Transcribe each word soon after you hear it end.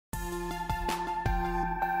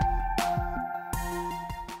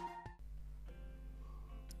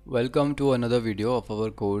Welcome to another video of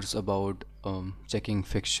our course about checking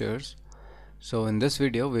fixtures. So in this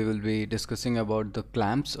video we will be discussing about the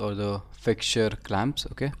clamps or the fixture clamps.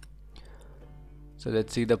 Okay, so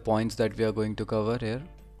let's see the points that we are going to cover here.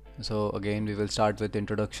 So again we will start with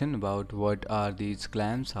introduction about what are these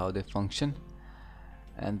clamps, how they function,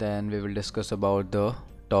 and then we will discuss about the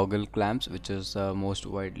toggle clamps, which is most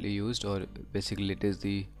widely used, or basically it is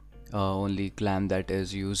the only clamp that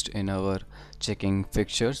is used in our checking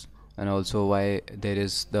fixtures, and also why there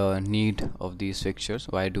is the need of these fixtures,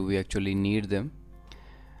 why do we actually need them,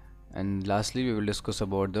 and lastly we will discuss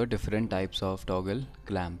about the different types of toggle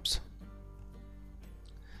clamps.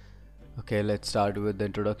 Okay, let's start with the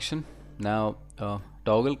introduction. Now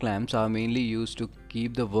toggle clamps are mainly used to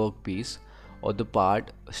keep the workpiece or the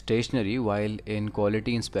part stationary while in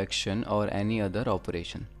quality inspection or any other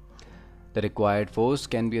operation. The required force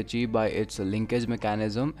can be achieved by its linkage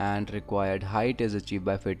mechanism, and required height is achieved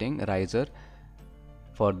by fitting riser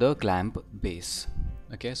for the clamp base.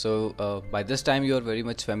 Okay, so by this time you are very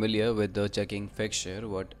much familiar with the checking fixture.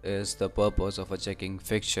 What is the purpose of a checking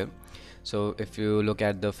fixture? So if you look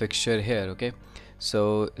at the fixture here, okay,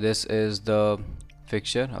 so this is the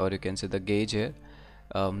fixture, or you can say the gauge here.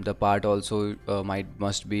 The part also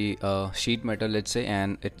must be sheet metal, let's say,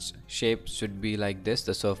 and its shape should be like this.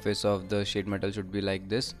 The surface of the sheet metal should be like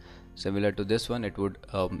this, similar to this one. It would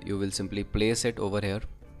you will simply place it over here.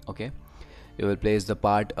 Okay, you will place the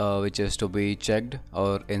part which is to be checked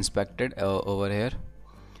or inspected over here,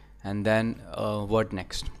 and then what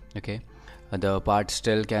next? Okay, the part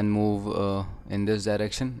still can move in this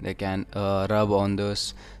direction. They can rub on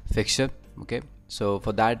this fixture. Okay, so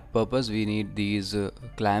for that purpose we need these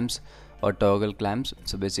clamps or toggle clamps.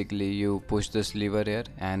 So basically you push this lever here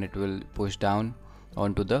and it will push down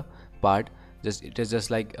onto the part. It is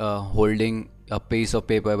just like holding a piece of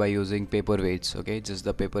paper by using paper weights. Okay, just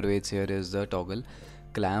the paper weights here is the toggle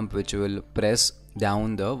clamp which will press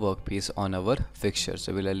down the workpiece on our fixture.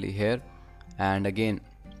 Similarly here, and again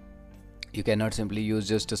you cannot simply use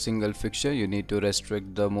just a single fixture. You need to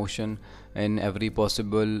restrict the motion in every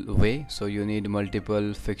possible way, so you need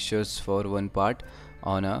multiple fixtures for one part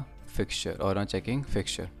on a fixture or a checking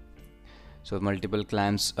fixture. So multiple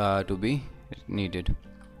clamps to be needed.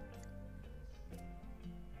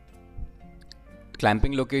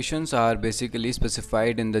 Clamping locations are basically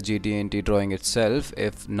specified in the GT&T drawing itself.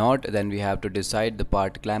 If not, then we have to decide the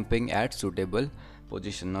part clamping at suitable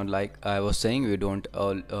position. Not like I was saying, we don't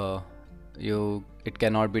it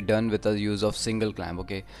cannot be done with the use of single clamp.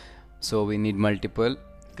 Okay, so we need multiple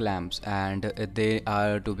clamps, and they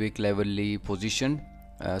are to be cleverly positioned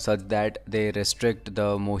such that they restrict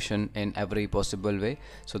the motion in every possible way,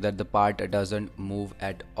 so that the part doesn't move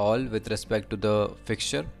at all with respect to the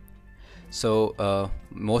fixture. So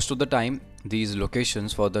most of the time these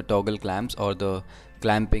locations for the toggle clamps or the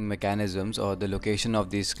clamping mechanisms, or the location of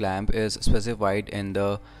this clamp, is specified in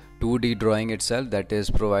the 2D drawing itself that is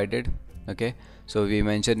provided. Okay, so we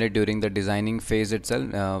mentioned it during the designing phase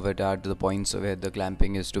itself, what are the points where the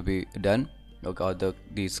clamping is to be done, okay, or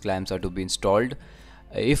these clamps are to be installed.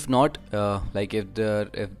 If not, like if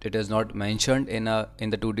it is not mentioned in the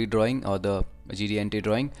 2D drawing or the GT&T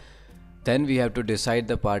drawing, then we have to decide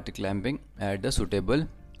the part clamping at the suitable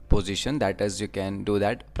position. That is, you can do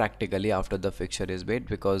that practically after the fixture is made,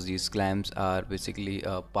 because these clamps are basically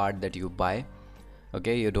a part that you buy.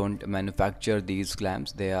 Okay, you don't manufacture these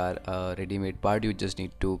clamps, they are a ready-made part. You just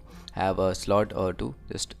need to have a slot or two,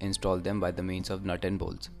 just install them by the means of nut and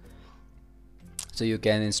bolts. So you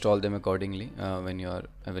can install them accordingly when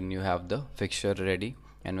you have the fixture ready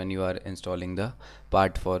and when you are installing the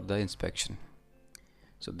part for the inspection.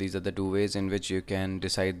 So these are the two ways in which you can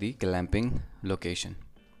decide the clamping location.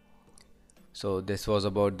 So this was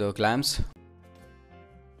about the clamps.